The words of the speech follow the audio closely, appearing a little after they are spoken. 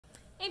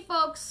Hey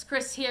folks,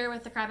 Chris here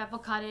with the Crabapple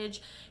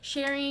Cottage,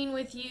 sharing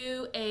with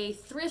you a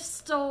thrift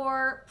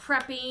store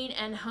prepping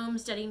and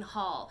homesteading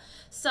haul.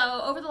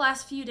 So over the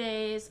last few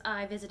days,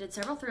 I visited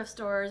several thrift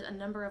stores, a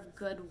number of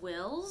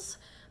Goodwills,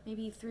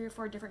 maybe 3 or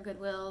 4 different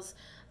Goodwills,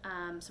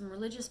 some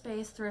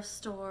religious-based thrift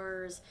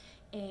stores,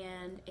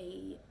 and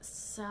a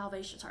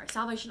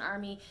Salvation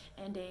Army,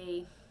 and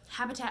a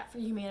Habitat for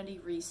Humanity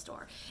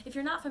Restore. If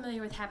you're not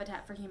familiar with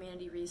Habitat for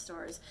Humanity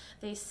Restores,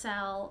 they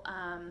sell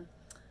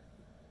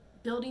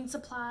building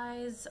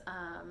supplies,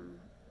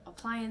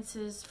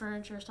 appliances,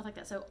 furniture, stuff like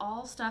that. So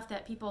all stuff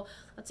that people,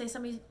 let's say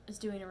somebody is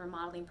doing a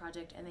remodeling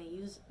project and they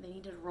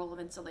needed a roll of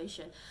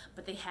insulation,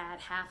 but they had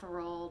half a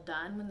roll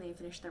done when they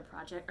finished their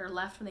project, or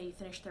left when they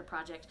finished their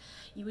project.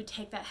 You would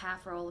take that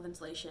half roll of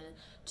insulation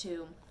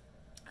to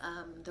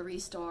the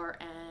restore,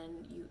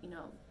 and you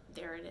know,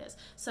 there it is.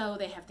 So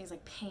they have things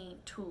like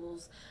paint,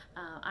 tools.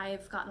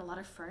 I've gotten a lot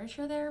of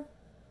furniture there.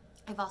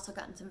 I've also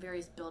gotten some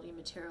various building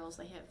materials.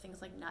 They have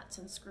things like nuts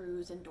and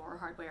screws and door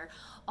hardware,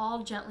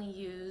 all gently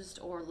used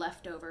or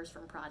leftovers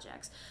from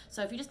projects.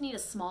 So if you just need a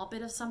small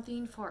bit of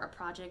something for a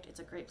project, it's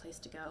a great place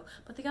to go.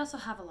 But they also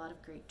have a lot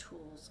of great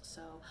tools.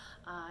 So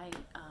I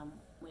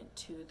went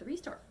to the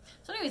restore.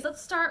 So anyways, let's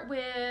start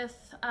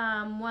with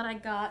what I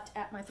got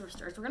at my thrift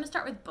stores. We're going to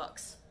start with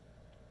books.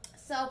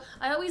 So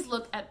I always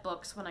look at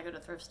books when I go to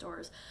thrift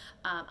stores.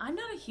 I'm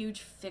not a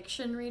huge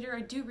fiction reader. I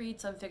do read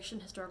some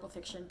fiction, historical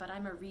fiction, but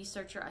I'm a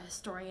researcher, a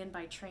historian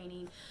by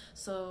training.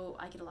 So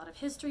I get a lot of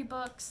history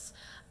books,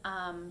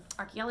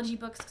 archaeology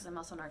books, because I'm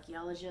also an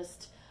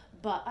archaeologist.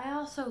 But I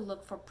also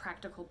look for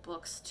practical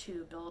books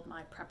to build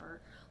my prepper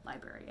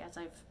library. As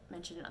I've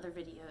mentioned in other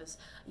videos,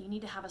 you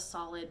need to have a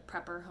solid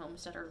prepper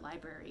homesteader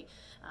library.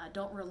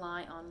 Don't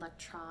rely on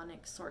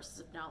electronic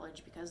sources of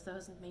knowledge, because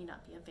those may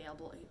not be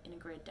available in a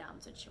grid down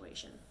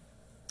situation,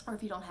 or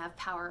if you don't have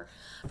power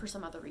for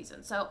some other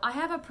reason. So I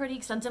have a pretty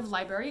extensive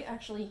library.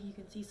 Actually, you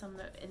can see some of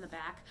it in the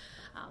back.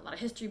 A lot of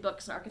history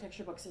books and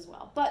architecture books as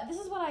well. But this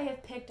is what I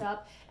have picked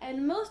up,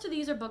 and most of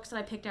these are books that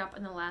I picked up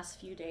in the last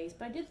few days,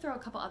 but I did throw a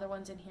couple other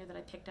ones in here that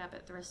I picked up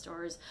at thrift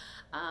stores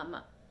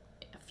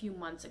a few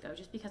months ago,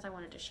 just because I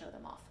wanted to show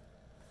them off.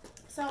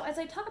 So as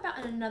I talk about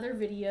in another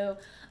video,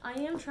 I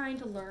am trying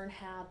to learn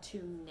how to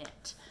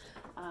knit.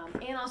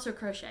 And also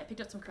crochet. I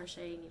picked up some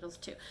crochet needles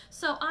too.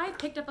 So I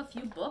picked up a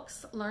few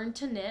books, Learn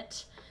to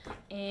Knit,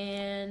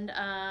 and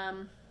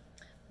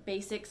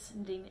Basics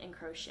Knitting and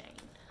Crocheting.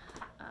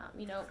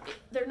 You know,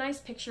 they're nice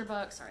picture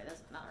books. Sorry,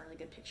 that's not a really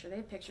good picture. They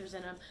have pictures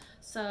in them.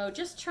 So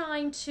just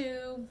trying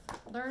to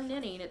learn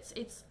knitting.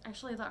 It's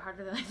actually a lot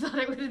harder than I thought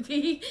it would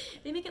be.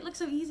 They make it look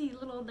so easy,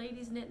 little old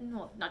ladies knitting.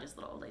 Well, not just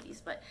little old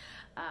ladies, but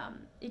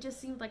it just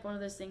seemed like one of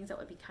those things that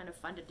would be kind of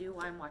fun to do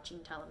while I'm watching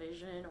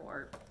television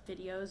or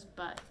videos,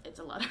 but it's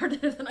a lot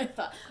harder than I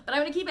thought. But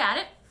I'm going to keep at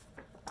it.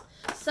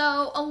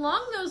 So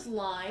along those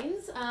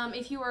lines,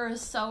 if you are a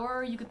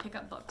sewer, you could pick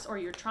up books, or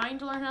you're trying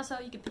to learn how to sew,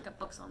 you could pick up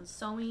books on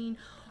sewing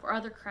or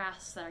other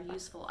crafts that are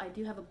useful. I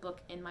do have a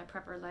book in my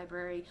prepper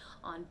library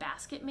on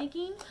basket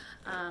making.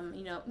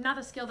 You know, not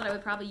a skill that I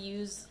would probably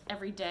use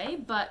every day,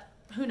 but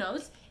who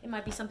knows? It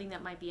might be something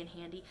that might be in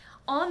handy.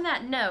 On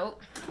that note,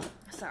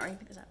 sorry,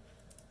 because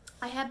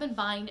I have been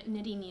buying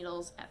knitting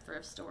needles at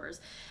thrift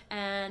stores,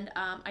 and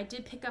I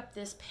did pick up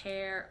this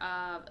pair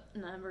of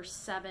number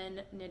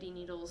 7 knitting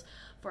needles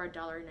for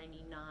 $1.99.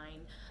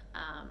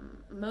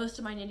 Most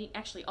of my knitting,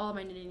 actually all of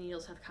my knitting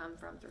needles have come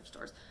from thrift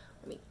stores.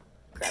 Let me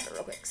grab it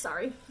real quick,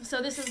 sorry.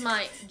 So this is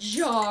my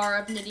jar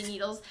of knitting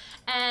needles,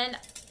 and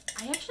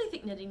I actually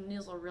think knitting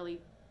needles are really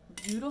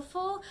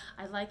beautiful.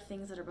 I like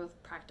things that are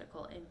both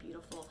practical and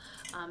beautiful.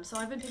 So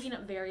I've been picking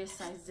up various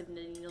sizes of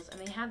knitting needles, and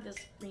they have this,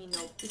 you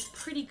know, this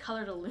pretty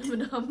colored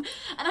aluminum,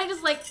 and I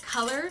just like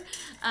color.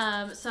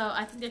 So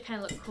I think they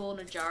kind of look cool in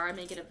a jar. I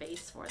may get a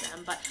vase for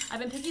them, but I've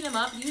been picking them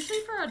up usually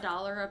for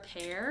 $1 a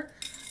pair.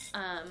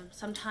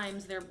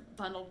 Sometimes they're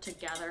bundled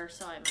together,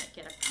 so I might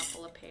get a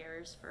couple of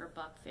pairs for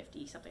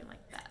 $1.50, something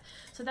like that.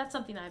 So that's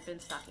something I've been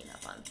stocking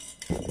up on.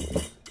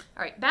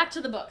 All right, back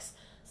to the books.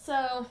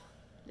 So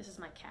this is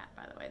my cat,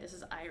 by the way. This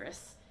is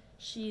Iris.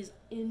 She's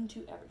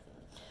into everything.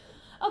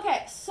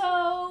 Okay,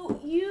 so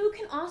you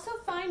can also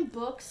find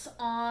books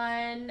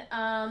on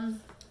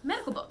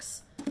medical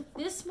books.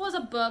 This was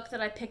a book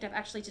that I picked up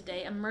actually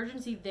today,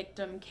 Emergency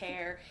Victim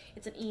Care.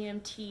 It's an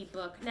EMT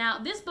book. Now,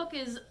 this book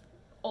is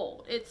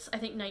old. It's, I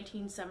think,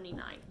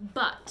 1979.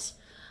 But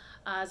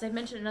as I've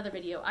mentioned in another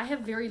video, I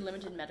have very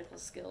limited medical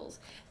skills,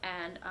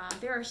 and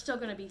there are still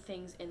going to be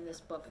things in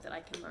this book that I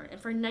can learn. And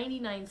for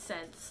 99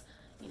 cents,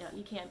 you know,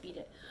 you can't beat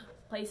it.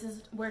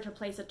 Places where to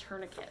place a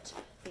tourniquet,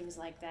 things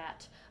like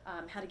that.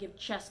 How to give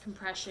chest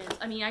compressions.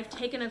 I mean, I've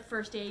taken a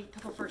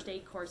couple first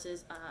aid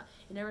courses.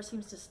 It never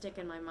seems to stick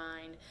in my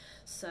mind.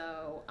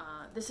 So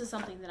this is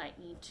something that I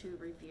need to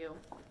review,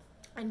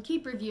 and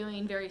keep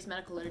reviewing various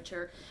medical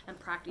literature and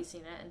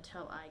practicing it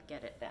until I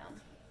get it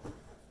down.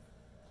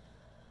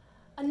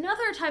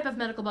 Another type of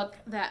medical book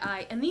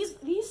that and these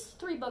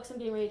 3 books I'm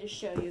getting ready to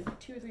show you,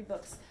 2 or 3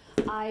 books,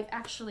 I've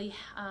actually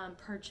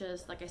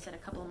purchased, like I said, a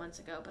couple of months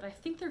ago, but I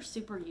think they're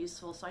super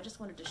useful, so I just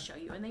wanted to show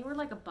you. And they were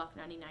like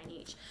 $1.99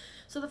 each.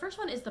 So the first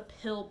one is the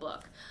pill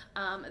book.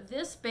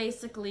 This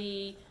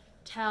basically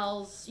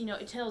tells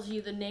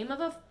you the name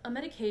of a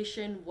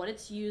medication, what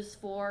it's used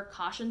for,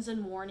 cautions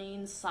and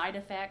warnings, side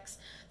effects,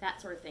 that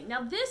sort of thing.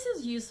 Now this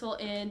is useful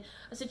in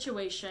a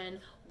situation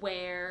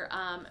where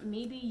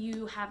maybe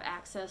you have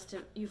access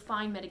to, you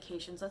find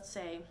medications, let's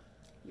say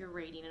you're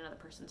raiding another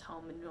person's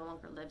home and no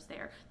longer lives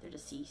there, they're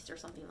deceased or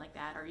something like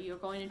that, or you're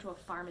going into a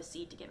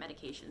pharmacy to get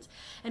medications,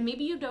 and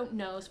maybe you don't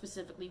know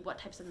specifically what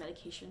types of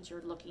medications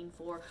you're looking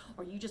for,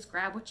 or you just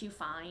grab what you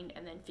find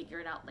and then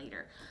figure it out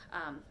later.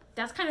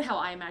 That's kind of how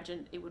I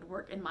imagine it would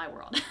work in my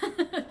world.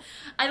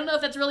 I don't know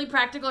if that's really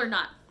practical or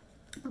not.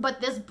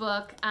 But this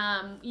book,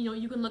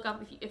 you can look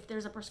up, if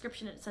there's a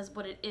prescription and it says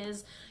what it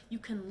is, you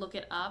can look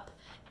it up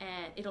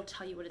and it'll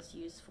tell you what it's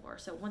used for.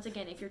 So once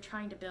again, if you're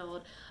trying to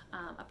build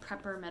a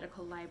prepper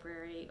medical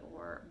library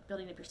or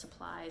building up your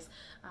supplies,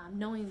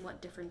 knowing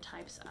what different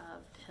types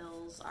of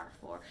pills are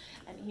for.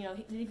 And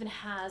it even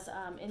has,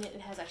 in it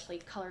has actually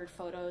colored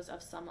photos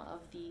of some of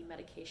the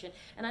medication.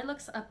 And I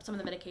looked up some of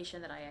the medication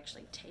that I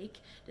actually take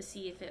to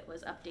see if it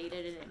was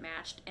updated and it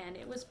matched, and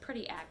it was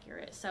pretty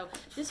accurate. So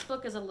this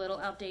book is a little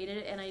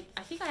outdated, and I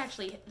think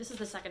this is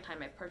the second time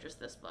I purchased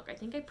this book. I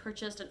think I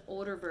purchased an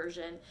older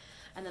version,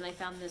 and then I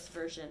found this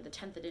version, the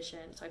 10th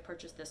edition, so I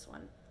purchased this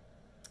one.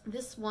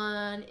 This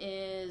one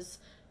is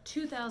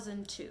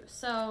 2002,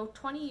 so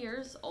 20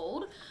 years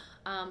old.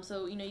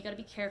 So you got to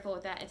be careful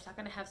with that. It's not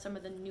going to have some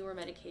of the newer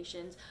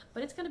medications,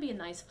 but it's going to be a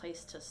nice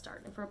place to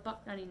start. And for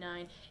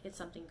 $1.99, it's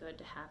something good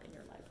to have in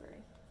your library.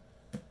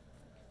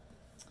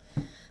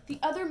 The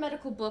other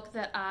medical book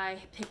that I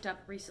picked up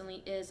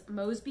recently is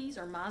Mosby's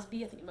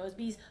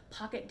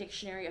Pocket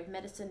Dictionary of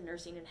Medicine,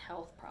 Nursing, and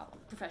Health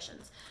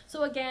Professions.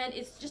 So again,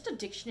 it's just a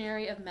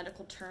dictionary of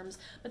medical terms,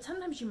 but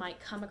sometimes you might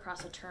come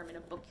across a term in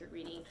a book you're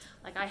reading.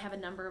 Like I have a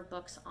number of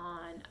books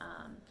on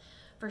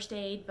first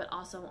aid, but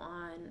also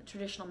on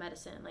traditional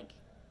medicine, like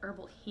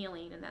herbal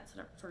healing and that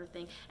sort of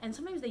thing. And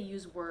sometimes they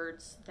use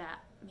words that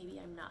maybe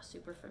I'm not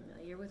super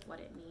familiar with what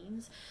it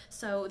means.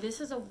 So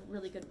this is a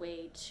really good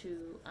way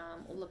to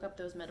look up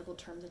those medical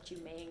terms that you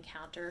may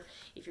encounter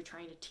if you're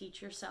trying to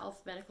teach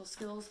yourself medical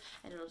skills,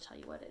 and it'll tell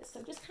you what it is.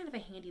 So just kind of a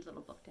handy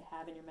little book to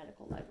have in your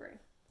medical library.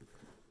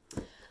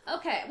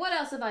 Okay, what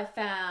else have I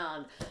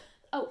found?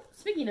 Oh,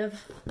 speaking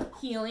of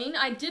healing,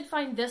 I did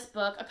find this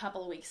book a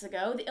couple of weeks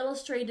ago, the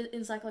Illustrated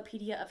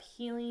Encyclopedia of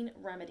Healing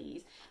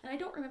Remedies. And I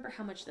don't remember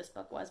how much this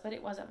book was, but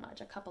it wasn't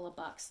much, a couple of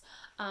bucks.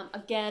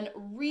 Again,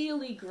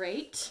 really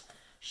great.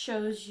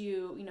 Shows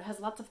you, has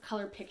lots of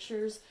color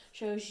pictures.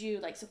 Shows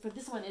you, so for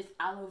this one is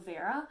aloe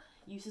vera,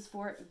 uses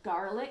for it,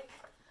 garlic.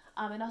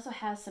 It also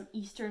has some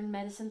Eastern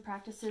medicine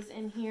practices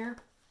in here.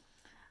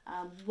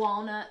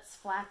 Walnuts,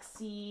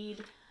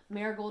 flaxseed,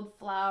 marigold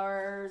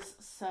flowers,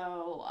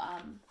 so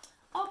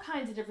all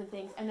kinds of different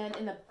things. And then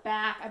in the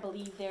back, I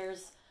believe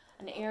there's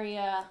an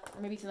area,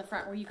 or maybe it's in the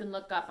front, where you can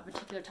look up a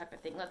particular type of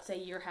thing. Let's say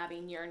you're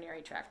having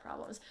urinary tract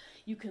problems.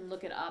 You can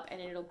look it up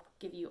and it'll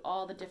give you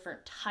all the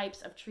different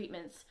types of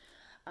treatments,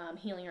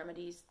 healing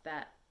remedies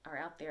that are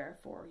out there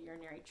for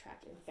urinary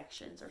tract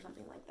infections or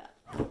something like that.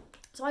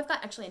 So I've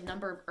got actually a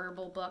number of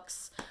herbal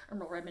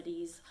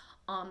remedies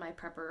on my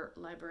prepper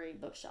library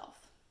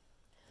bookshelf.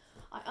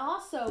 I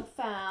also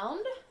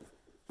found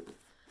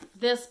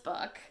this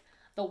book,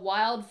 The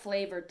Wild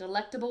Flavor,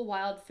 Delectable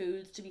Wild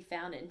Foods to be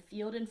Found in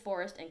Field and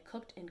Forest and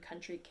Cooked in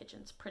Country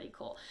Kitchens. Pretty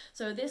cool.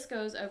 So this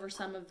goes over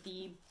some of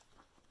the,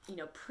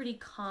 pretty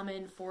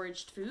common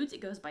foraged foods. It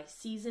goes by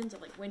seasons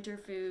of like winter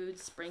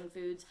foods, spring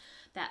foods,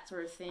 that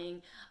sort of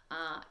thing.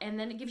 And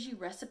then it gives you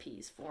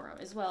recipes for them,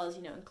 as well as,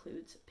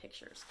 includes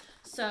pictures.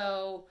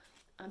 So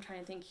I'm trying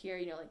to think here,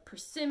 like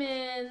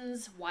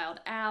persimmons, wild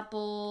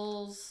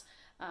apples,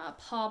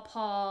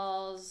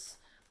 pawpaws,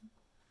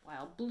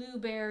 wild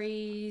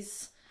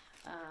blueberries,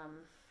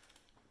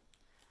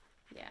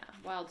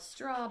 wild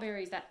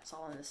strawberries. That's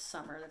all in the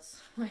summer. That's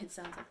why it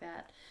sounds like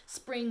that.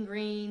 Spring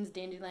greens,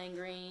 dandelion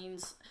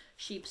greens,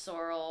 sheep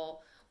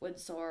sorrel, wood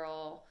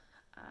sorrel,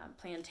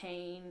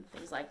 plantain,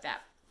 things like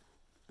that.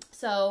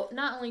 So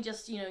not only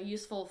just,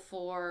 useful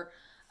for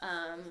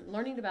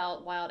learning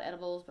about wild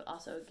edibles, but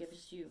also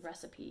gives you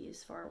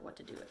recipes for what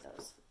to do with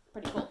those.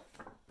 Pretty cool.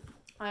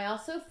 I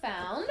also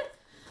found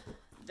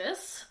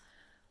this,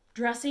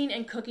 Dressing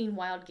and Cooking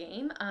Wild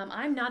Game.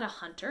 I'm not a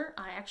hunter.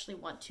 I actually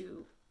want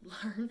to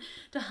learn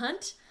to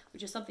hunt,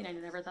 which is something I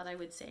never thought I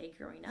would say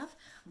growing up.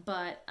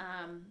 But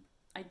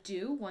I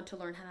do want to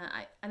learn how to,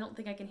 I don't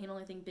think I can handle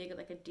anything big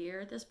like a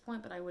deer at this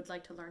point, but I would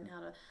like to learn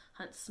how to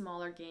hunt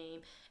smaller game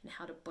and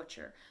how to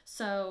butcher.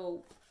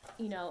 So,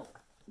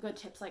 good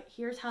tips, like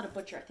here's how to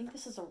butcher. I think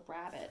this is a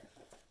rabbit.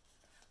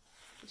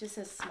 It just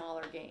says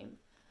smaller game.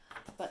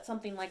 But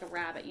something like a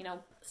rabbit,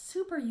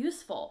 super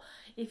useful.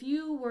 If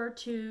you were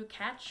to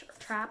catch or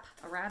trap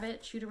a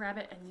rabbit, shoot a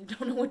rabbit, and you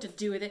don't know what to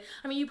do with it,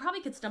 I mean, you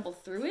probably could stumble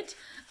through it,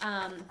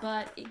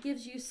 but it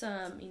gives you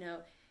some,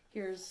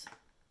 here's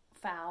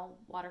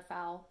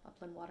waterfowl,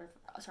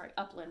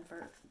 upland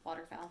for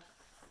waterfowl.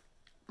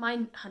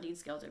 My hunting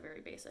skills are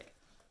very basic.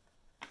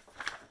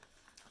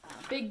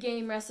 Big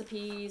game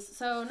recipes,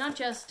 so not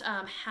just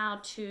how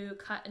to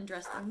cut and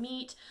dress the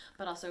meat,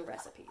 but also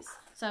recipes.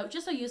 So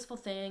just a useful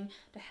thing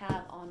to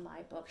have on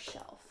my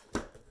bookshelf.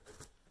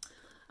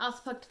 I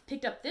also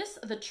picked up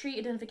the tree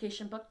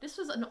identification book. This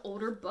was an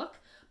older book,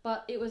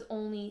 but it was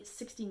only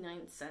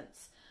 69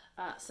 cents.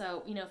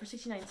 So, you know, for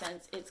 69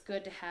 cents, it's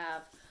good to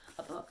have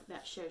a book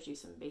that shows you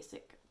some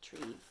basic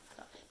tree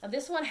stuff. Now,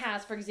 this one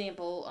has, for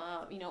example,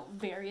 you know,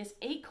 various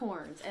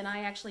acorns, and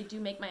I actually do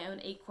make my own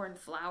acorn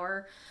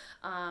flour,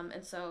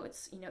 and so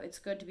it's, you know, it's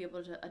good to be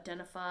able to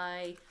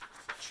identify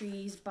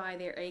trees by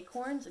their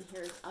acorns. And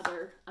here's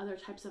other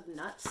types of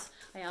nuts.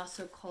 I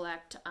also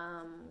collect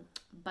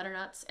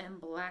butternuts and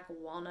black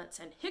walnuts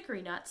and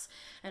hickory nuts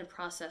and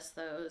process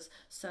those.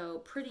 So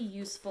pretty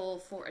useful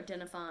for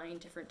identifying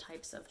different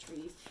types of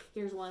trees.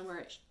 Here's one where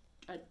it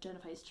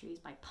identifies trees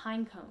by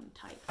pine cone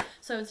type.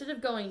 So instead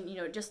of going, you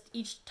know, just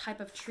each type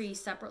of tree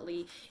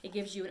separately, it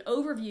gives you an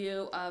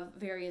overview of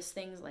various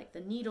things like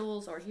the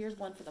needles, or here's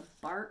one for the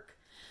bark.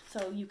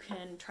 So you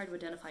can try to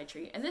identify a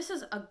tree. And this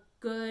is a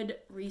good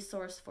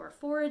resource for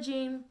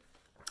foraging,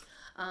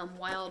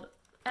 wild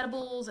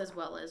edibles, as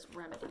well as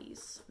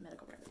remedies,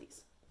 medical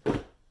remedies.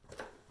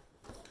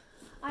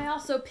 I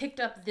also picked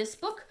up this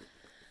book,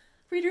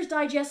 Reader's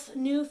Digest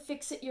New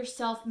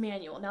Fix-It-Yourself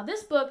Manual. Now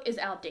this book is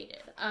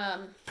outdated.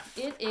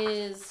 It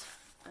is,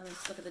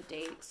 let's look at the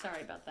date.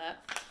 Sorry about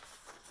that.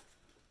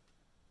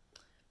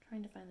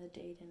 Trying to find the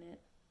date in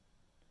it.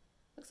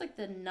 Looks like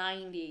the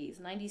 90s,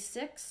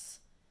 96.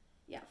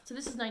 Yeah, so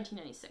this is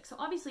 1996. So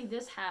obviously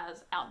this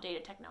has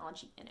outdated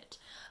technology in it.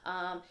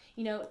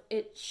 You know,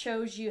 it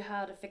shows you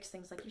how to fix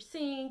things like your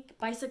sink,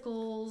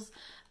 bicycles,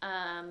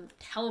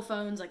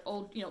 telephones, like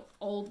old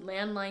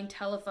landline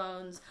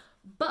telephones.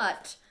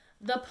 But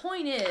the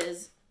point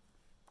is,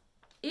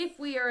 if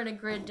we are in a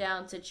grid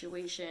down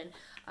situation,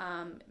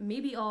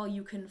 maybe all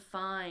you can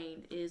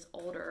find is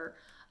older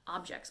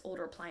objects,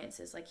 older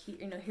appliances. Like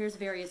here's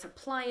various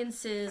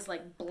appliances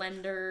like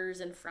blenders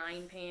and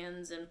frying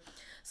pans and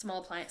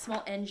small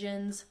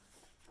engines,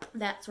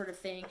 that sort of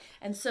thing.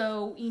 And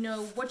so, you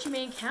know, what you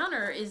may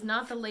encounter is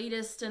not the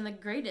latest and the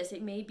greatest.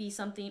 It may be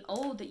something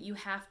old that you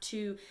have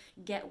to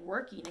get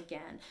working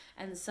again.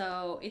 And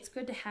so it's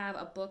good to have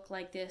a book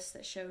like this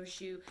that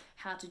shows you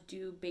how to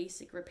do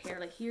basic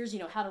repair. Like here's, you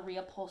know, how to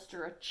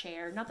reupholster a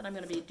chair. Not that I'm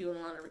going to be doing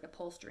a lot of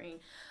reupholstering.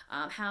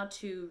 How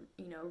to,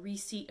 you know,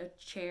 reseat a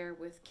chair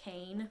with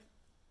cane.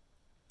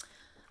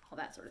 All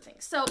that sort of thing.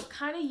 So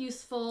kind of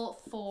useful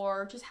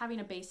for just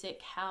having a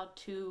basic how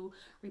to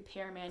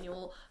repair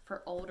manual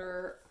for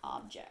older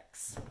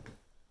objects.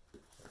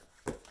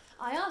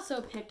 I also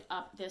picked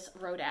up this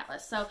road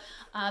atlas. So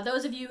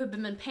those of you who have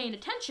been paying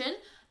attention,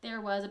 there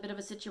was a bit of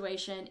a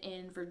situation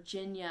in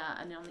Virginia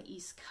and on the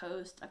East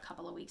Coast a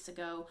couple of weeks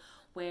ago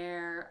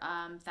where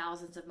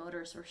thousands of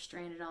motorists were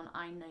stranded on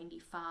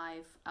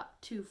I-95 up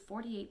to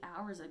 48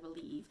 hours, I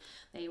believe.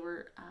 They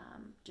were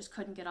just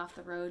couldn't get off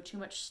the road, too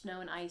much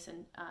snow and ice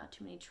and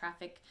too many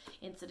traffic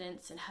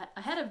incidents. And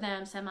ahead of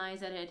them,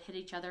 semis that had hit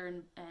each other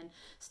and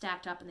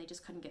stacked up, and they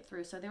just couldn't get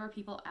through. So there were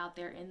people out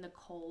there in the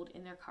cold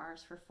in their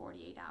cars for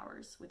 48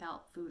 hours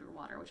without food or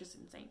water, which is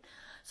insane.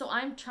 So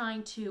I'm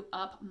trying to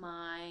up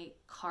my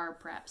car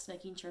preps,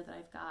 making sure that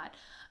I've got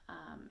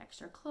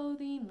extra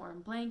clothing,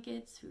 warm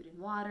blankets, food and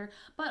water.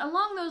 But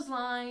along those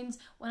lines,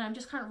 when I'm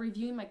just kind of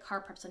reviewing my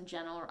car preps in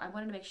general, I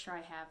wanted to make sure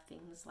I have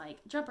things like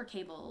jumper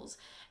cables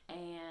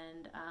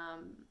and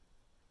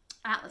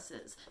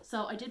atlases.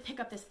 So I did pick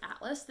up this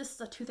atlas. This is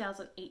a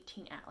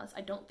 2018 atlas.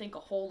 I don't think a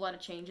whole lot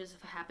of changes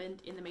have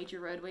happened in the major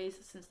roadways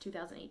since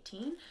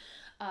 2018.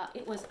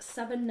 It was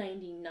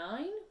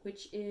 $7.99,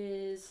 which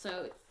is,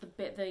 so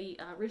the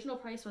original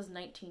price was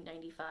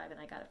 $19.95, and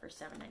I got it for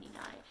 $7.99.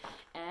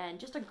 And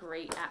just a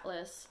great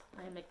atlas.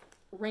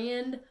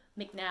 Rand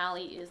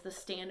McNally is the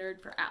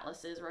standard for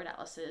atlases, road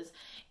atlases,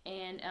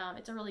 and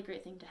it's a really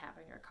great thing to have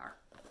in your car.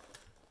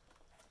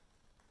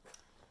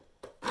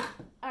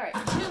 All right,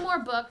 two more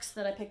books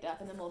that I picked up,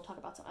 and then we'll talk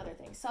about some other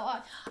things. So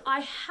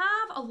I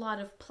have a lot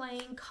of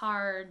playing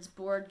cards,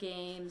 board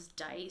games,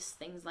 dice,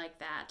 things like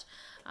that.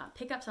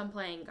 Pick up some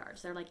playing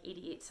cards. They're like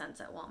 88 cents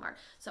at Walmart.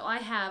 So I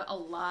have a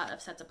lot of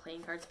sets of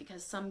playing cards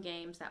because some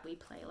games that we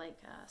play, like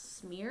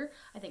Smear,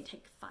 I think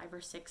take 5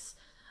 or 6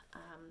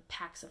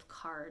 packs of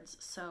cards.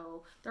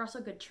 So they're also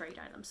good trade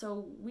items.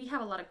 So we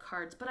have a lot of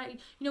cards, but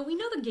we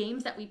know the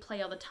games that we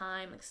play all the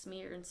time, like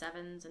Smear and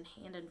Sevens and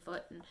Hand and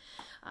Foot and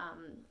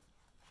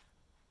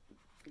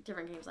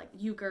different games like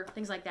euchre,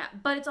 things like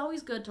that. But it's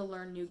always good to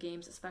learn new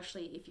games,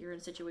 especially if you're in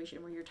a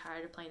situation where you're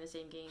tired of playing the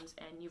same games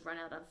and you've run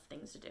out of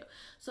things to do.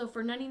 So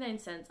for 99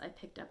 cents, I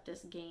picked up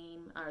this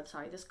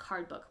this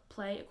card book,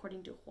 Play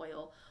According to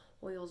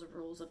Hoyle's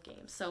Rules of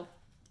Games. So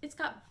it's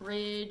got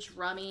bridge,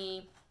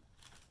 rummy,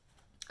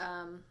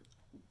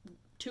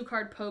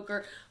 2-card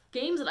poker,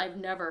 games that I've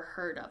never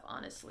heard of,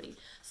 honestly.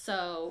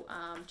 So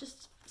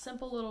just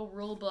simple little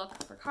rule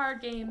book for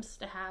card games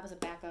to have as a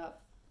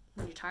backup.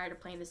 when you're tired of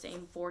playing the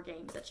same 4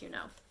 games that you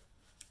know.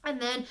 And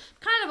then,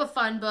 kind of a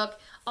fun book,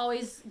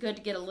 always good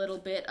to get a little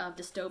bit of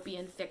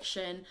dystopian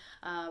fiction.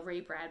 Ray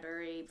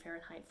Bradbury,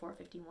 Fahrenheit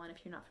 451, if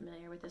you're not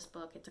familiar with this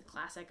book. It's a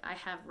classic. I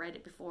have read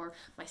it before.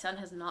 My son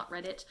has not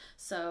read it,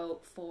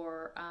 so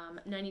for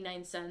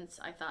 99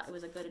 cents, I thought it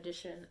was a good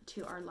addition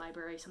to our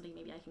library, something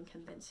maybe I can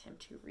convince him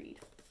to read.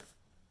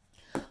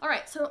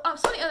 Alright, so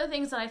some of the other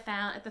things that I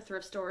found at the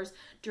thrift stores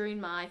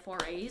during my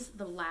forays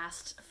the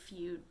last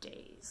few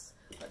days.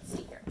 Let's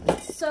see here.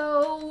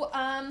 So,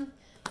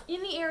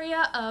 in the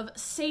area of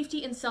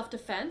safety and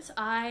self-defense,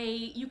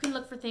 you can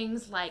look for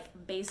things like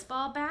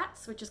baseball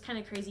bats, which is kind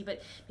of crazy,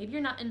 but maybe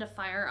you're not into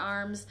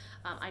firearms.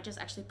 I just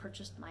actually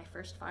purchased my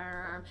first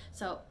firearm,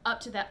 so up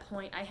to that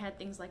point I had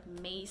things like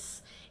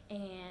mace,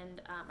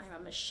 and I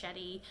have a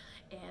machete,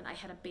 and I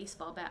had a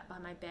baseball bat by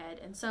my bed.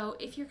 And so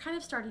if you're kind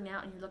of starting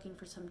out and you're looking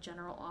for some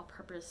general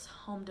all-purpose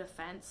home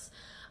defense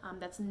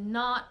that's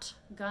not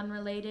gun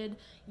related,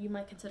 you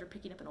might consider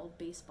picking up an old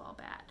baseball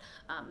bat.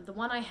 The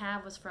one I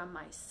have was from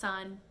my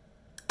son,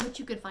 but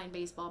you can find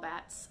baseball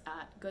bats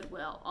at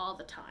Goodwill all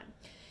the time.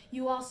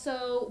 You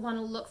also want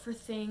to look for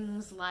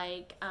things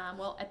like,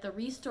 well, at the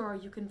Restore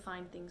you can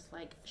find things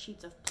like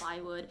sheets of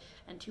plywood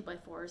and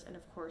 2x4s, and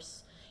of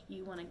course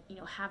you want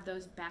to have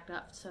those backed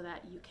up so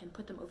that you can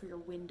put them over your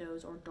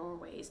windows or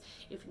doorways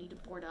if you need to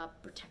board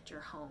up, protect your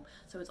home.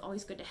 So it's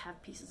always good to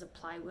have pieces of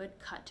plywood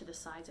cut to the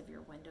sides of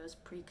your windows,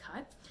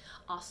 pre-cut.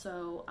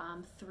 Also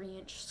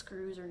 3-inch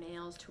screws or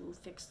nails to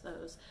fix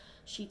those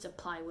sheets of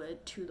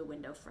plywood to the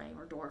window frame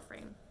or door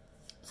frame.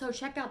 So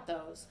check out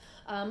those.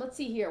 Let's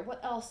see here.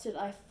 What else did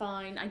I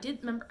find? I did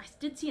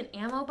see an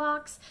ammo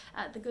box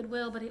at the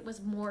Goodwill, but it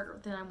was more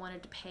than I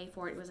wanted to pay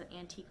for it. It was an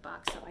antique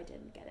box, so I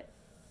didn't get it.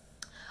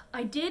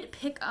 I did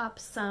pick up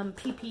some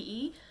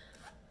PPE.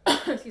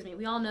 Excuse me.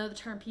 We all know the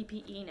term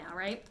PPE now,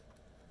 right?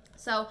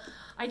 So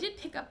I did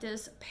pick up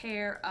this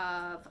pair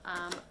of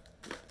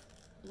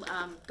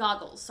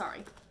goggles.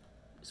 Sorry.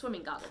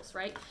 Swimming goggles,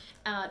 right?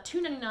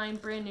 $2.99,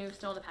 brand new,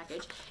 still in the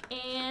package.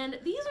 And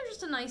these are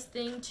just a nice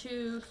thing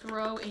to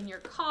throw in your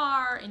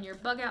car, in your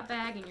bug out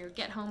bag, in your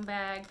get home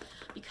bag,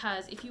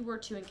 because if you were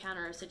to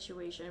encounter a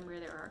situation where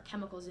there are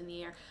chemicals in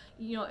the air,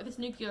 if it's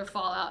nuclear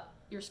fallout,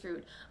 you're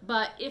screwed.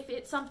 But if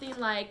it's something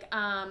like,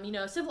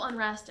 civil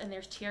unrest and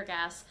there's tear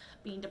gas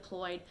being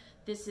deployed,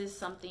 this is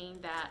something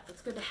that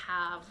it's good to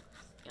have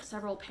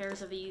several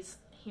pairs of these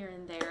here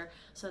and there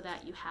so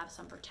that you have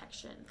some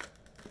protection.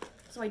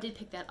 So I did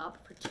pick that up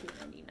for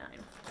 $2.99.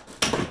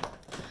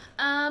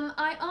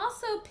 I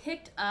also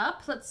picked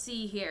up, let's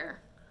see here.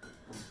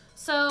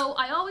 So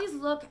I always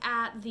look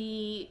at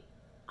the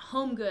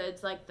home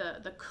goods, like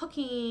the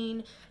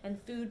cooking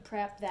and food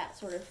prep, that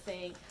sort of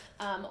thing.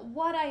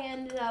 What I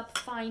ended up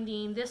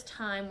finding this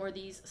time were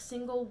these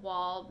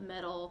single-walled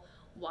metal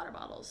water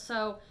bottles.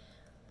 So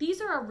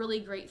these are a really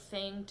great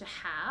thing to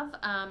have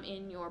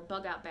in your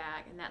bug-out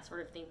bag and that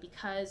sort of thing,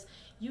 because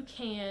you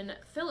can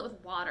fill it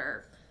with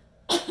water,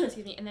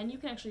 excuse me, and then you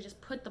can actually just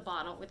put the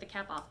bottle, with the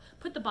cap off,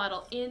 put the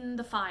bottle in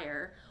the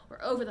fire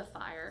or over the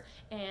fire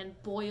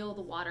and boil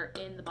the water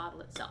in the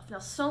bottle itself. Now,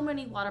 so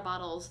many water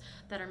bottles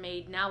that are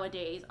made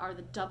nowadays are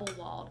the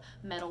double-walled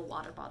metal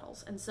water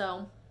bottles, and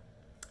so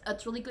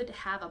it's really good to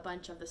have a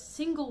bunch of the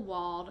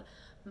single-walled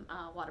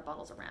water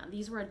bottles around.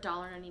 These were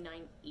 $1.99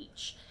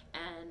 each,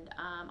 and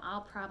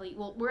I'll probably,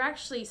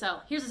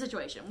 so here's the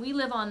situation. We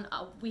live on,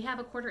 we have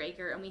a 1/4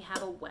 acre and we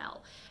have a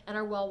well, and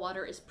our well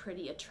water is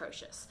pretty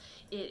atrocious.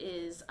 It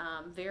is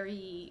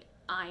very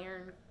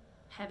iron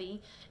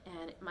heavy,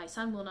 and my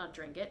son will not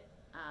drink it,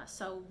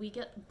 so we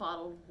get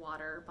bottles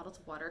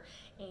of water,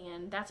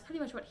 and that's pretty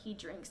much what he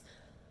drinks.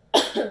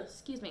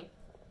 Excuse me.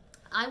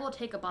 I will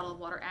take a bottle of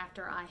water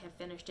after I have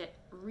finished it,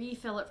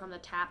 refill it from the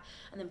tap,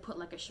 and then put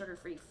like a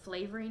sugar-free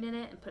flavoring in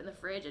it and put it in the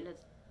fridge, and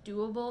it's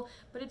doable,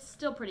 but it's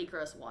still pretty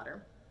gross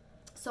water.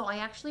 So I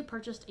actually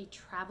purchased a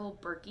travel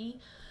Berkey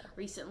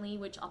recently,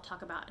 which I'll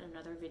talk about in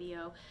another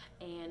video,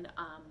 and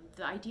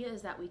the idea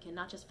is that we can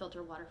not just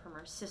filter water from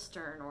our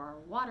cistern or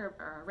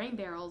our rain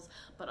barrels,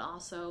 but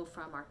also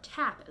from our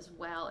tap as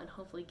well, and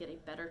hopefully get a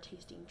better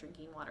tasting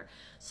drinking water.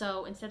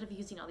 So instead of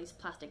using all these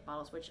plastic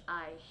bottles, which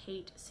I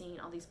hate seeing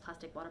all these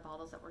plastic water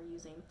bottles that we're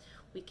using,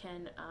 we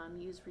can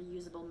use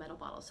reusable metal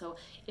bottles. So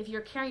if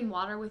you're carrying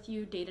water with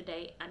you day to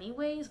day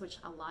anyways, which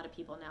a lot of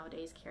people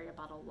nowadays carry a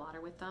bottle of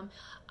water with them,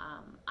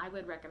 I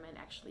would recommend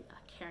actually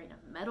carrying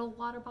a metal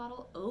water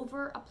bottle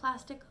over a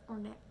plastic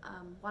or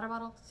water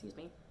bottle, excuse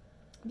me,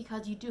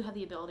 because you do have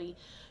the ability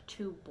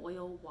to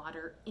boil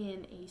water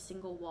in a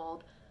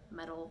single-walled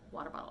metal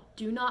water bottle.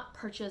 Do not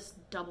purchase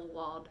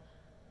double-walled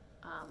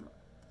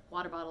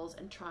water bottles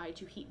and try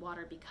to heat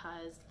water,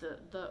 because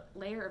the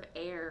layer of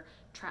air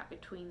trapped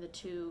between the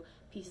two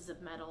pieces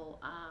of metal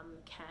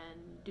can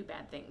do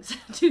bad things.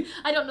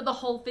 I don't know the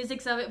whole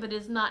physics of it, but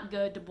it's not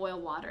good to boil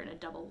water in a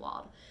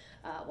double-walled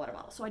water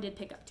bottle. So I did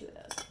pick up 2 of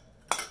those.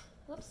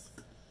 Whoops.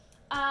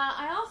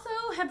 I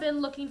also have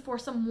been looking for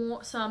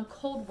some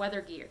cold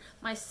weather gear.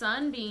 My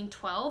son, being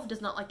 12,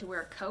 does not like to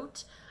wear a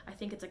coat. I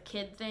think it's a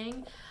kid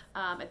thing.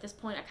 At this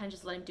point, I kind of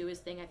just let him do his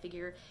thing. I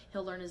figure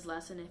he'll learn his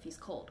lesson if he's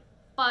cold.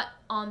 But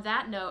on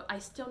that note, I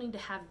still need to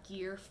have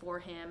gear for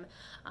him,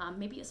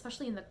 maybe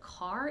especially in the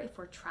car if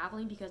we're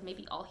traveling, because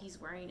maybe all he's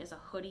wearing is a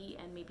hoodie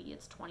and maybe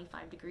it's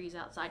 25 degrees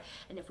outside.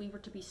 And if we were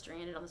to be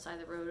stranded on the side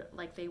of the road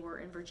like they were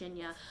in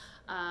Virginia,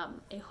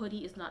 a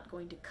hoodie is not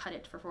going to cut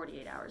it for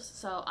 48 hours.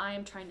 So I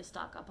am trying to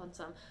stock up on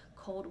some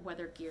cold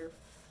weather gear.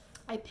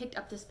 I picked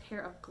up this pair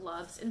of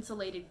gloves,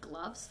 insulated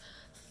gloves,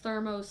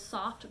 thermo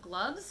soft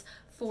gloves,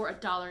 for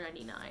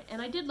 $1.99,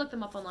 and I did look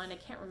them up online. I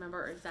can't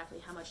remember exactly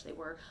how much they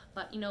were,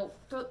 but you know,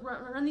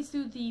 run these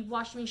through the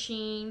washing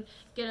machine,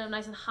 get them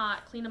nice and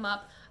hot, clean them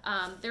up.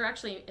 They're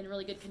actually in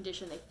really good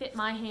condition. They fit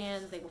my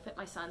hands, they will fit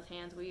my son's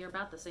hands. We are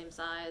about the same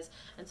size,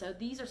 and so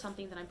these are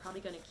something that I'm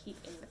probably going to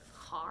keep in the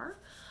car,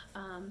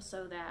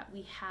 so that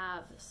we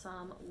have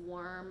some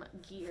warm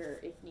gear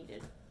if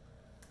needed.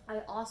 I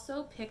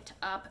also picked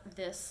up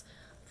this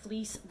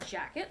fleece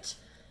jacket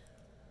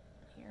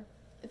here.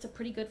 It's a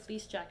pretty good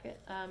fleece jacket.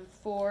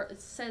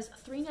 It says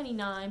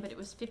 $3.99, but it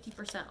was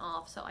 50%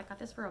 off. So I got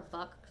this for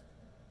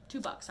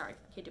 $2, sorry,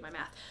 can't do my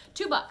math.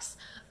 $2.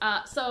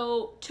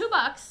 So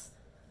 $2,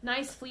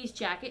 nice fleece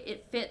jacket.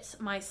 It fits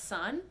my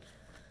son.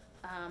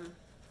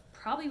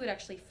 Probably would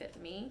actually fit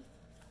me.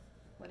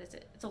 What is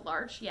it? It's a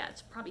large. Yeah,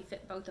 it's probably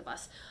fit both of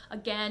us.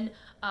 Again,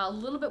 a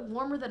little bit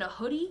warmer than a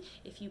hoodie.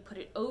 If you put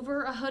it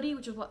over a hoodie,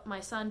 which is what my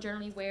son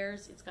generally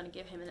wears, it's going to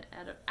give him an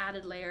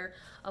added layer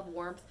of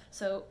warmth.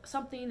 So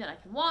something that I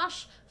can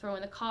wash, throw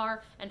in the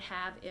car, and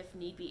have if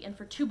need be. And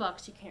for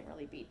 $2, you can't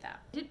really beat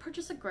that. I did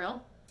purchase a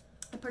grill.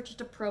 I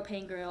purchased a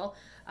propane grill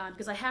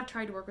because I have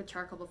tried to work with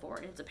charcoal before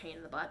and it's a pain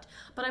in the butt.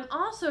 But I'm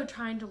also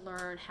trying to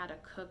learn how to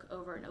cook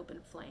over an open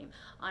flame.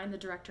 I'm the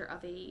director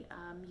of a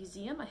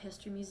museum, a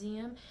history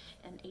museum,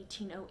 an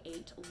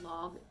 1808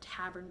 log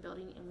tavern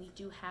building, and we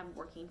do have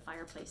working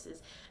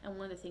fireplaces. And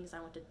one of the things I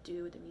want to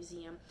do at the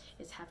museum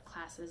is have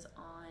classes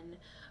on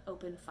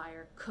open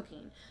fire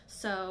cooking.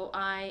 So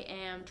I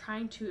am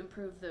trying to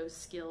improve those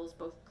skills,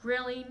 both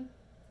grilling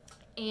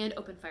and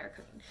open fire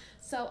cooking.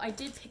 So I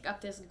did pick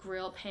up this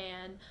grill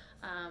pan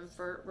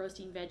for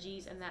roasting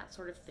veggies and that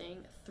sort of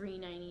thing,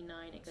 $3.99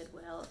 at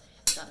Goodwill.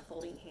 It's got a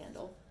folding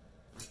handle.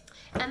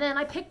 And then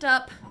I picked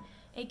up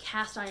a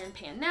cast iron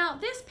pan. Now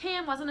this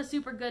pan wasn't a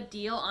super good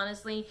deal,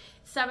 honestly.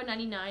 It's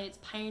 $7.99. It's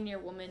Pioneer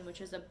Woman,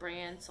 which is a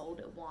brand sold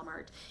at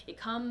Walmart.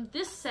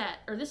 This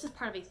is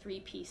part of a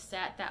 3-piece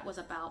set that was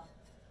about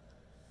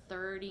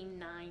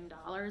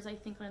 $39, I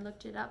think, when I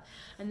looked it up,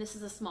 and this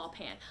is a small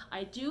pan.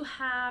 I do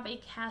have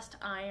a cast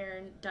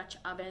iron Dutch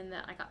oven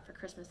that I got for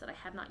Christmas that I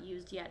have not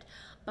used yet,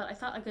 but I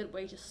thought a good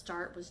way to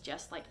start was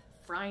just like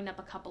frying up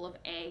a couple of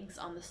eggs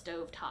on the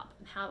stove top,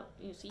 and how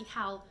you see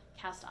how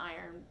cast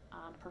iron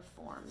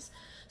performs.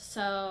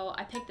 So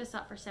I picked this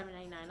up for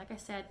 $7.99. Like I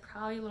said,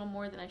 probably a little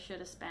more than I should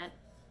have spent.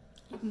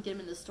 You can get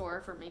them in the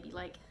store for maybe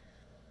like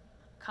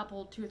a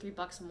couple, $2 or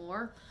 $3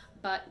 more,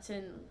 but it's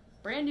in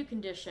brand new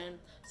condition,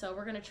 so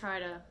we're going to try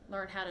to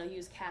learn how to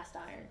use cast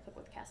iron, cook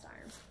with cast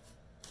iron.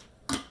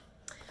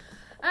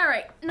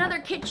 Alright, another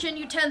kitchen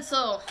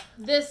utensil.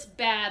 This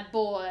bad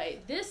boy.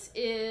 This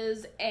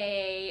is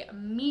a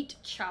meat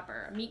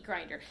chopper, a meat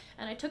grinder,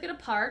 and I took it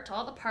apart.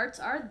 All the parts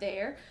are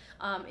there.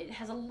 It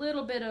has a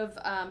little bit of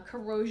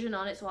corrosion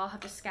on it, so I'll have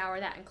to scour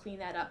that and clean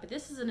that up, but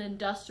this is an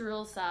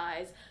industrial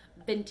size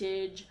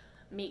vintage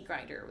meat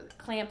grinder with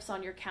clamps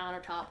on your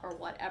countertop or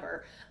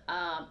whatever.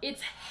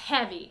 It's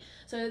heavy.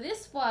 So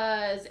this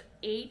was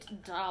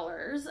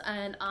 $8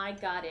 and I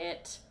got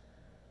it,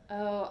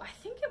 I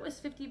think it was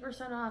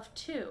 50% off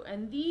too.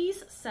 And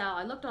these sell,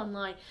 I looked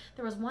online,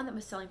 there was one that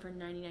was selling for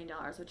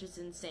 $99, which is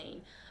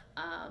insane.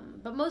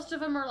 But most of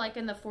them are like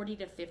in the $40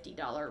 to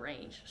 $50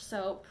 range.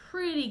 So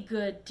pretty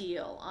good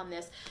deal on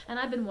this. And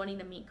I've been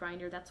wanting a meat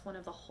grinder. That's one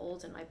of the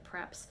holes in my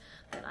preps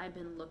that I've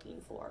been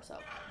looking for. So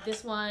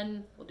this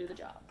one will do the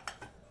job.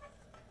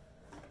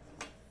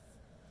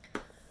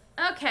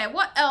 Okay,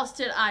 what else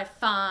did I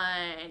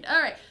find?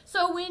 Alright,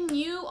 so when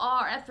you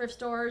are at thrift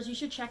stores, you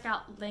should check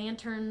out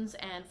lanterns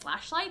and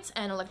flashlights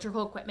and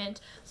electrical equipment,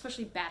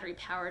 especially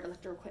battery-powered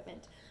electrical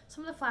equipment.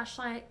 Some of the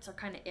flashlights are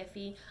kind of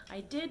iffy.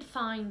 I did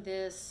find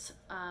this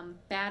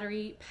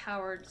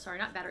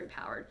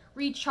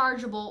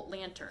rechargeable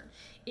lantern.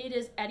 It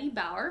is Eddie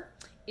Bauer.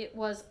 It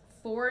was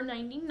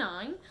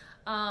 $4.99.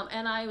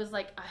 And I was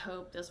like, I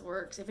hope this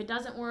works. If it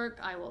doesn't work,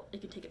 you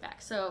can take it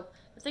back. So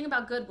the thing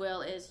about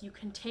Goodwill is you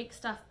can take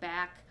stuff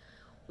back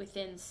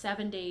within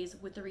 7 days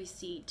with the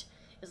receipt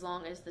as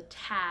long as the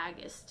tag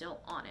is still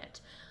on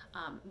it.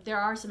 There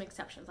are some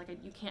exceptions, like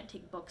you can't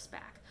take books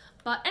back.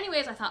 But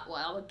anyways, I thought,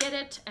 well, I will get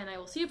it and I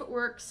will see if it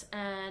works,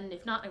 and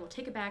if not, I will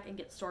take it back and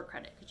get store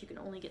credit, because you can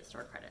only get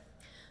store credit.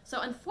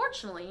 So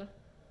unfortunately,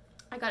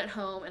 I got it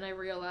home and I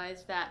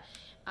realized that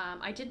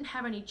I didn't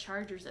have any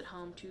chargers at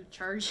home to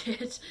charge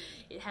it.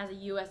 It has a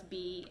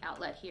USB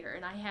outlet here,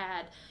 and I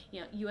had,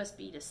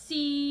 USB to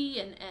C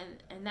and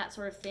that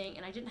sort of thing,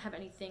 and I didn't have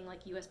anything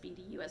like USB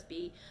to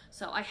USB,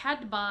 so I had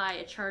to buy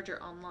a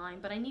charger online,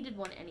 but I needed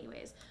one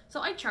anyways. So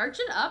I charged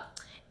it up,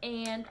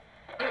 and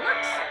it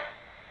works.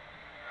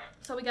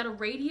 So we got a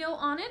radio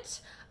on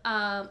it.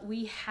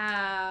 We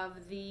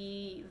have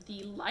the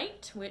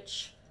light,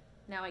 which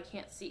now I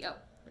can't see. Oh,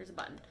 there's a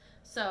button.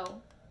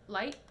 So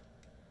light.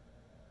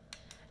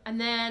 And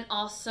then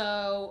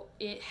also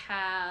it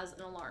has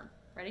an alarm.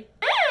 Ready?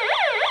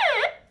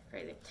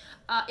 Crazy.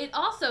 It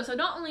also, so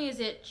not only is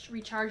it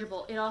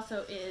rechargeable, it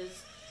also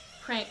is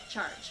crank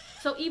charge.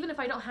 So even if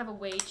I don't have a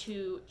way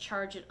to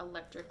charge it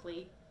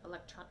electrically,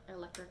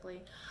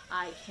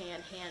 I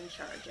can hand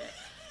charge it.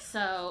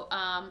 So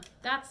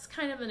that's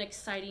kind of an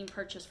exciting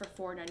purchase for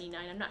 $4.99.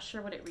 I'm not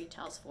sure what it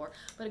retails for,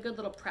 but a good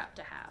little prep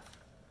to have.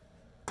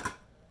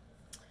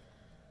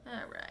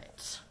 All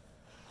right.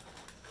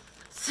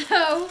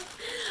 So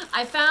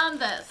I found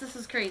this. This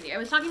is crazy. I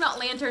was talking about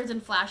lanterns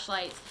and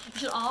flashlights. You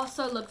should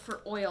also look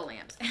for oil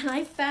lamps. And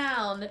I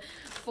found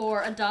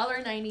for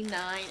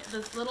 $1.99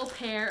 this little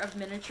pair of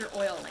miniature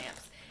oil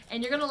lamps.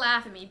 And you're going to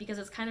laugh at me because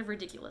it's kind of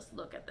ridiculous.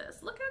 Look at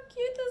this. Look how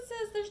cute this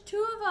is. There's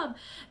two of them.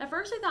 At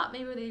first I thought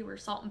maybe they were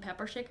salt and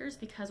pepper shakers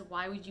because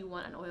why would you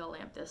want an oil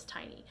lamp this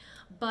tiny?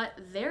 But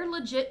they're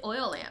legit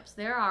oil lamps.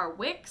 There are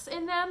wicks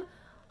in them.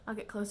 I'll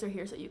get closer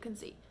here so you can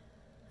see.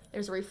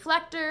 There's a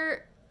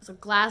reflector. There's a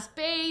glass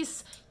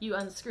base. You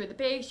unscrew the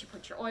base. You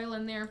put your oil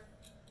in there.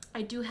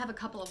 I do have a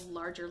couple of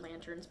larger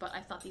lanterns, but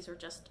I thought these were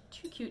just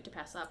too cute to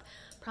pass up.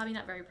 Probably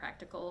not very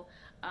practical,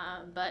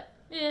 but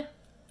 $1.99.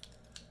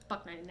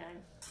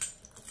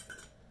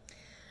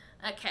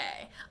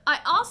 Okay, I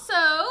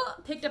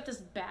also picked up this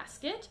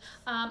basket.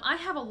 I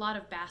have a lot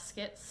of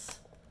baskets.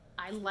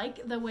 I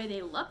like the way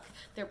they look.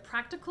 They're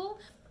practical.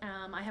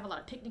 I have a lot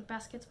of picnic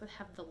baskets that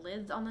have the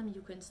lids on them.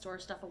 You can store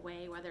stuff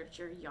away, whether it's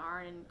your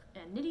yarn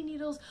and knitting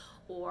needles,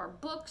 or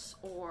books,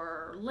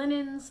 or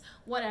linens,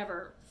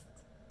 whatever.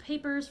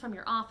 Papers from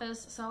your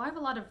office. So I have a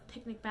lot of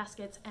picnic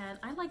baskets, and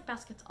I like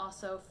baskets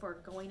also for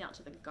going out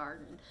to the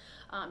garden.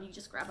 You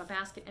just grab a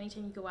basket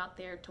anytime you go out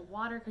there to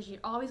water, because you're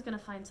always going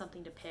to find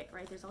something to pick,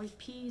 right? There's always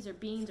peas or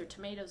beans or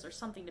tomatoes or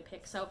something to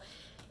pick. So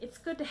it's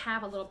good to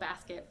have a little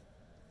basket.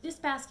 This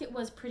basket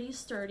was pretty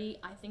sturdy.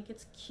 I think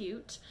it's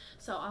cute.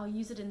 So I'll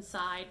use it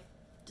inside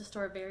to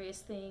store various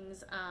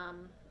things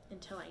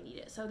until I need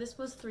it. So this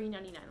was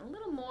 $3.99, a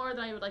little more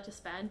than I would like to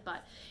spend,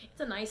 but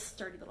it's a nice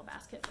sturdy little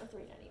basket for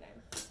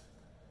 $3.99.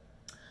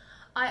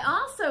 I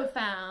also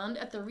found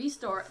at the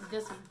Restore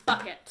this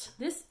bucket.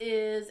 This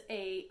is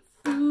a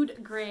food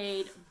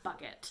grade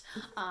bucket.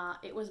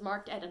 It was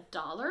marked at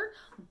 $1,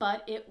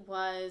 but it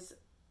was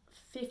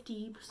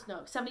 75%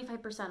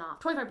 off,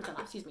 25% off,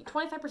 excuse me,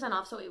 25%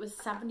 off, so it was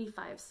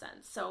 75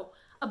 cents. So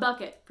a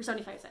bucket for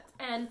 75 cents.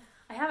 And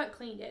I haven't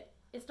cleaned it.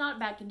 It's not in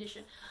bad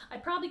condition. I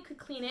probably could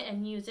clean it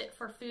and use it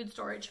for food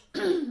storage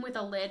with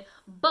a lid,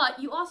 but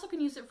you also can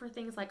use it for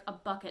things like a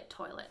bucket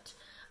toilet.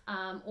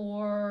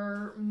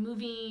 Or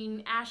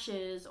moving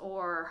ashes,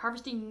 or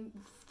harvesting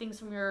things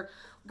from your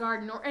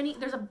garden, or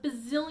there's a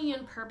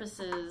bazillion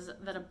purposes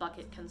that a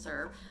bucket can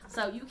serve.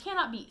 So you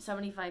cannot beat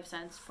 75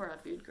 cents for a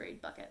food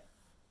grade bucket.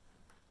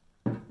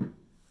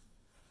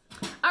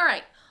 All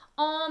right,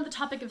 on the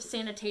topic of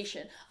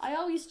sanitation, I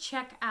always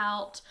check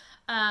out,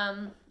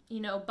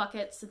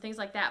 buckets and things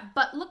like that.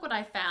 But look what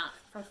I found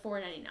for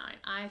 $4.99.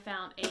 I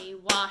found a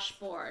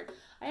washboard.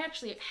 I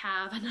actually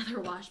have another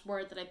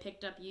washboard that I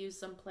picked up used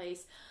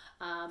someplace.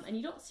 And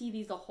you don't see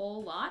these a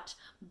whole lot,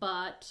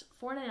 but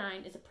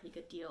 $4.99 is a pretty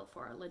good deal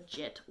for a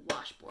legit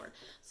washboard.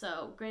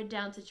 So grid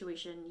down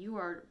situation, you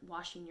are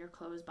washing your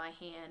clothes by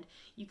hand.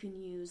 You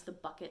can use the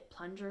bucket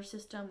plunger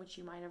system, which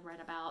you might have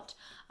read about.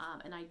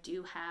 And I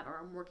do have, or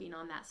I'm working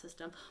on that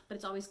system, but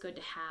it's always good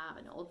to have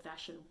an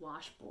old-fashioned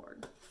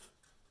washboard.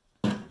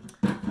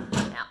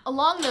 Now,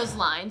 along those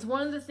lines,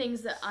 one of the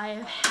things that I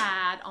have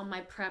had on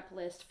my prep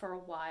list for a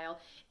while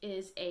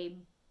is a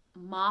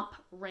mop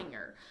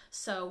wringer.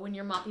 So when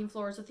you're mopping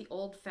floors with the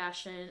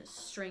old-fashioned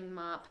string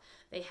mop,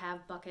 they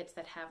have buckets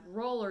that have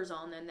rollers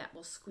on them that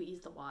will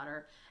squeeze the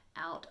water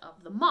out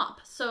of the mop.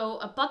 So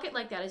a bucket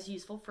like that is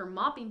useful for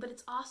mopping, but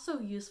it's also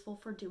useful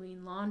for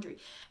doing laundry.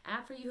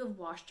 After you have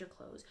washed your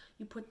clothes,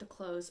 you put the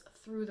clothes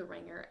through the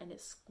wringer and it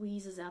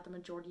squeezes out the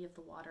majority of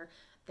the water.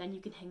 Then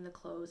you can hang the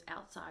clothes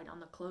outside on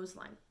the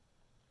clothesline.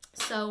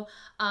 So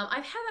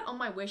I've had that on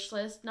my wish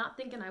list, not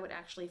thinking I would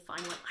actually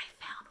find one. I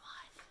found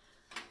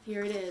one.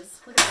 Here it is.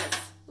 Look at this.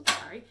 Oops,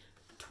 sorry.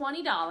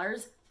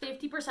 $20,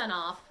 50%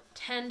 off,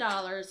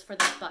 $10 for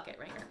this bucket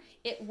wringer.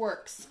 It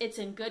works. It's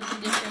in good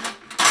condition.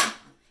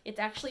 It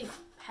actually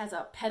has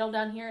a pedal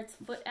down here. It's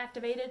foot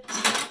activated.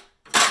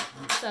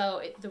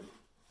 So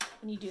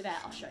when you do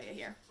that, I'll show you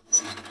here.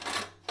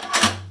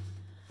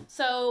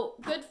 So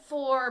good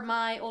for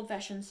my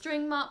old-fashioned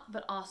string mop,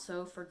 but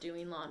also for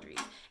doing laundry.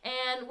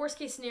 And worst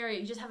case scenario,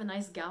 you just have a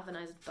nice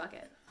galvanized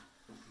bucket.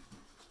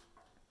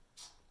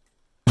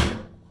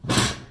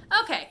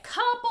 Okay,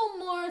 couple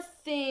more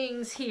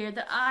things here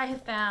that I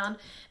have found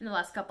in the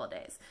last couple of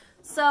days.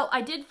 So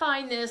I did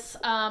find this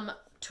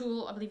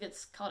tool. I believe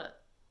it's called a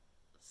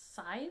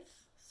scythe.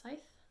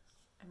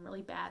 I'm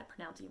really bad at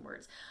pronouncing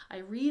words. I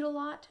read a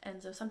lot,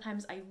 and so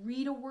sometimes I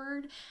read a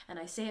word and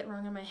I say it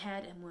wrong in my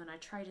head, and when I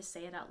try to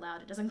say it out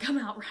loud, it doesn't come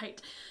out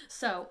right.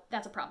 So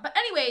that's a problem. But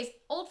anyways,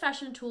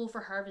 old-fashioned tool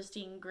for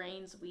harvesting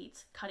grains,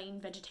 wheats, cutting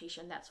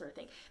vegetation, that sort of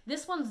thing.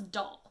 This one's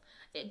dull.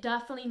 It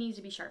definitely needs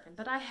to be sharpened,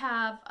 but I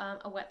have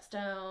a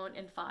whetstone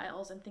and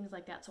files and things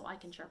like that, so I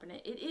can sharpen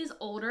it. It is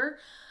older.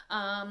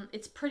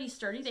 It's pretty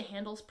sturdy. The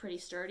handle's pretty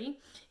sturdy.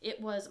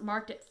 It was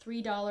marked at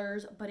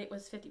 $3, but it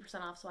was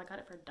 50% off, so I got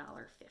it for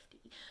 $1.50.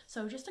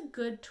 So just a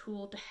good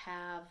tool to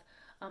have.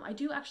 I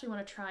do actually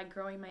want to try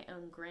growing my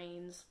own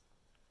grains.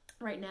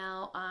 Right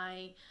now,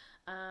 I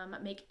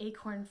make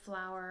acorn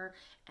flour,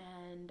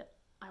 and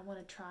I want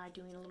to try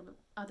doing a little bit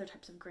other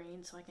types of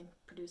grains so I can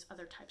produce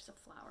other types of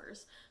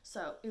flours.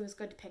 So it was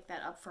good to pick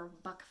that up for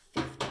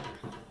 $1.50.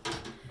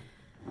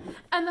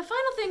 And the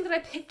final thing that I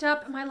picked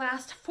up my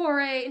last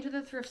foray into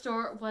the thrift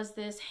store was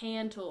this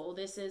hand tool.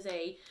 This is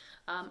a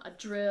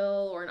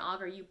drill or an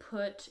auger. You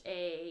put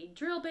a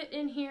drill bit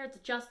in here, it's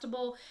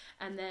adjustable,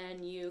 and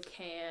then you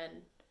can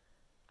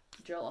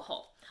drill a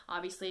hole.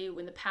 Obviously,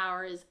 when the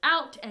power is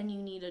out and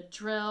you need a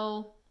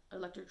drill,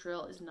 electric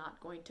drill is not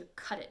going to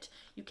cut it.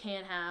 You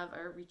can have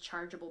a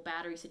rechargeable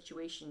battery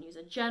situation, use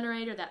a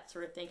generator, that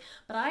sort of thing.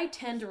 But I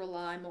tend to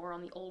rely more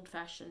on the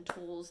old-fashioned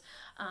tools.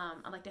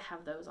 I like to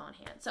have those on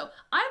hand. So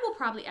I will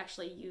probably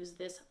actually use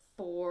this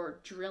for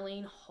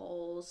drilling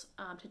holes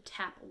to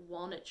tap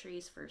walnut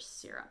trees for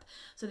syrup.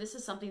 So this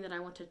is something that I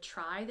want to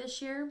try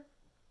this year,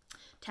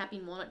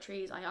 tapping walnut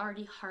trees. I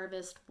already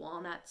harvest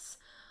walnuts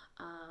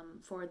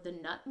for the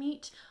nut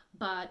meat,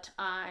 but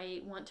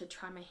I want to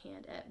try my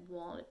hand at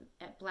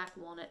black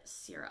walnut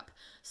syrup.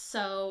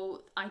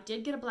 So I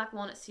did get a black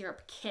walnut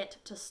syrup kit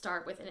to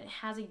start with, and it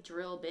has a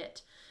drill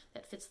bit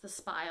that fits the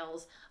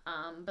spiles,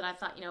 but I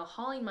thought, you know,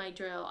 hauling my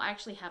drill, I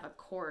actually have a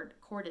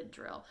corded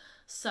drill.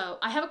 So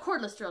I have a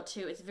cordless drill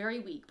too. It's very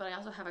weak, but I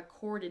also have a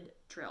corded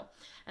drill.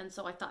 And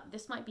so I thought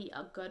this might be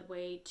a good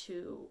way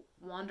to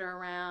wander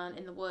around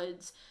in the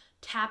woods,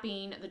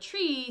 tapping the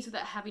trees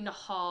without having to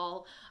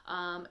haul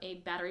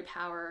a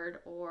battery-powered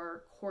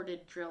or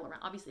corded drill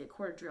around. Obviously, a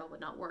corded drill would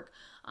not work,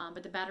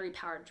 but the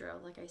battery-powered drill,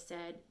 like I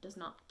said, does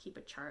not keep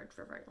a charge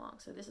for very long.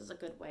 So this is a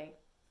good way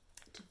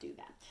to do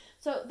that.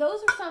 So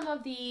those are some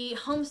of the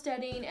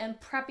homesteading and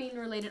prepping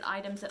related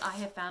items that I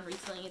have found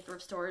recently in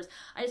thrift stores.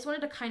 I just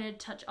wanted to kind of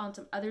touch on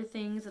some other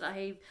things that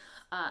I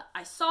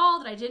saw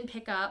that I didn't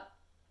pick up.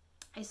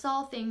 I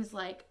saw things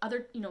like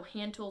other,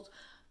 hand tools,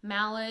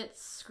 mallets,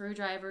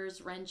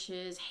 screwdrivers,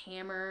 wrenches,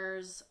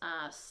 hammers,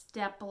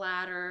 step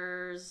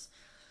ladders,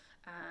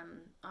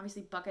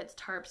 obviously buckets,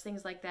 tarps,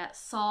 things like that,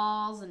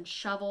 saws and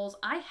shovels.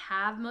 I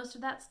have most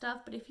of that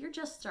stuff, but if you're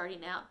just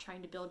starting out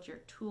trying to build your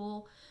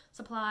tool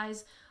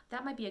supplies,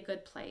 that might be a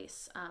good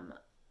place.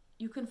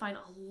 You can find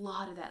a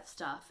lot of that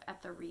stuff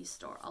at the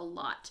Restore, a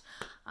lot.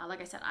 Like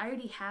I said, I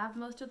already have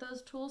most of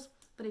those tools,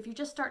 but if you're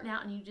just starting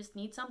out and you just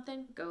need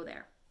something, go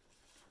there.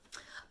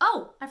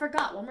 Oh, I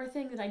forgot one more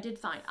thing that I did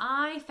find.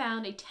 I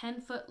found a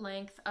 10-foot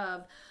length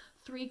of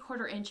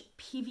 3/4 inch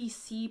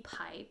PVC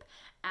pipe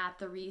at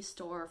the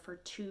Restore for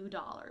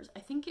 $2. I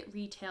think it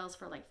retails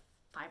for like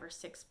 $5 or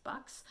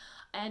 $6.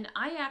 And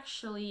I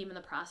actually am in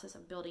the process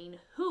of building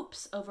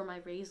hoops over my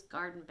raised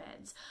garden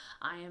beds.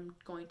 I am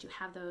going to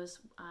have those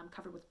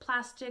covered with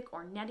plastic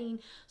or netting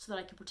so that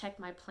I can protect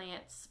my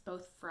plants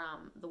both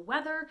from the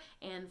weather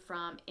and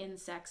from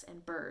insects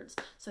and birds.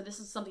 So this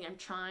is something I'm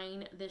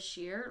trying this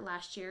year.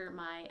 Last year,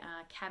 my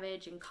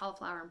cabbage and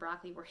cauliflower and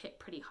broccoli were hit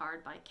pretty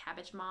hard by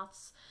cabbage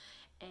moths.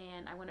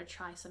 And I want to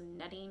try some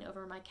netting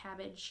over my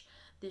cabbage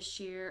this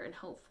year and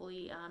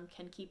hopefully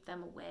can keep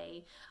them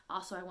away.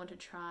 Also, I want to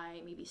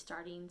try maybe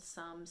starting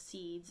some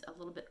seeds a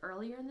little bit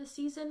earlier in the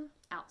season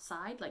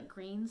outside, like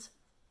greens.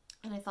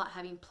 And I thought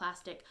having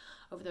plastic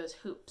over those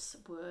hoops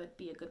would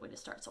be a good way to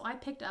start. So I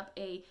picked up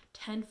a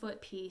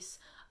 10-foot piece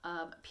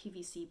of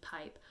PVC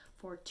pipe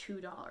for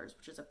 $2,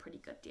 which is a pretty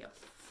good deal.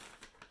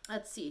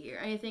 Let's see here.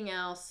 Anything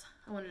else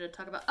I wanted to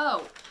talk about?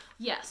 Oh,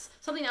 yes.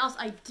 Something else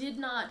I did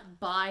not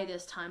buy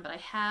this time, but I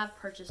have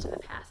purchased in the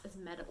past is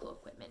medical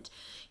equipment.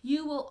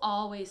 You will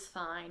always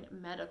find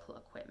medical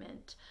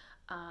equipment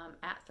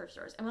at thrift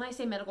stores. And when I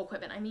say medical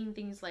equipment, I mean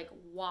things like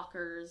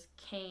walkers,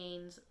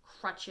 canes,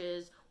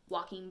 crutches,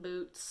 walking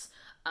boots,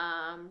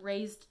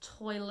 raised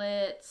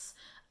toilets,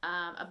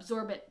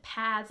 absorbent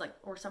pads,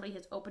 or somebody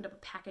has opened up a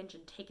package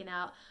and taken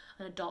out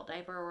an adult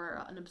diaper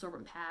or an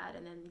absorbent pad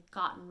and then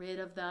gotten rid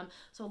of them.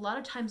 So a lot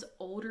of times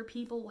older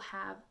people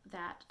have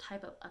that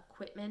type of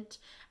equipment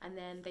and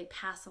then they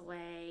pass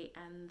away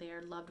and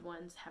their loved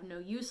ones have no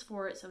use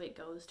for it, so it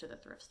goes to the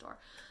thrift store.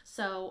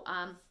 So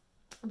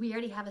We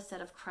already have a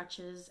set of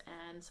crutches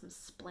and some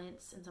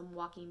splints and some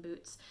walking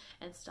boots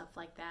and stuff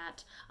like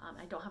that.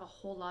 I don't have a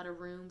whole lot of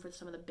room for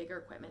some of the bigger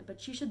equipment,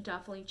 but you should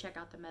definitely check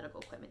out the medical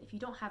equipment. If you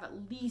don't have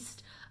at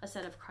least a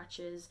set of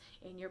crutches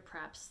in your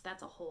preps,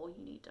 that's a hole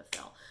you need to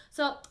fill.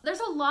 So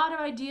there's a lot of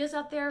ideas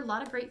out there, a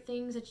lot of great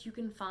things that you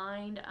can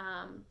find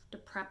to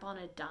prep on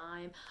a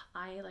dime.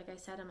 Like I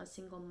said, I'm a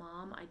single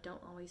mom. I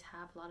don't always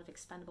have a lot of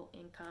expendable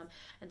income,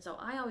 and so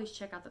I always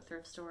check out the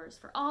thrift stores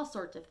for all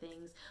sorts of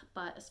things,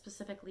 but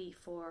specifically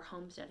for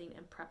homesteading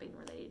and prepping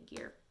related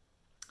gear.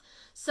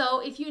 So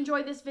if you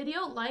enjoyed this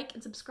video, like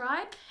and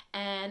subscribe,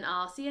 and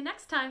I'll see you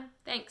next time.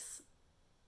 Thanks.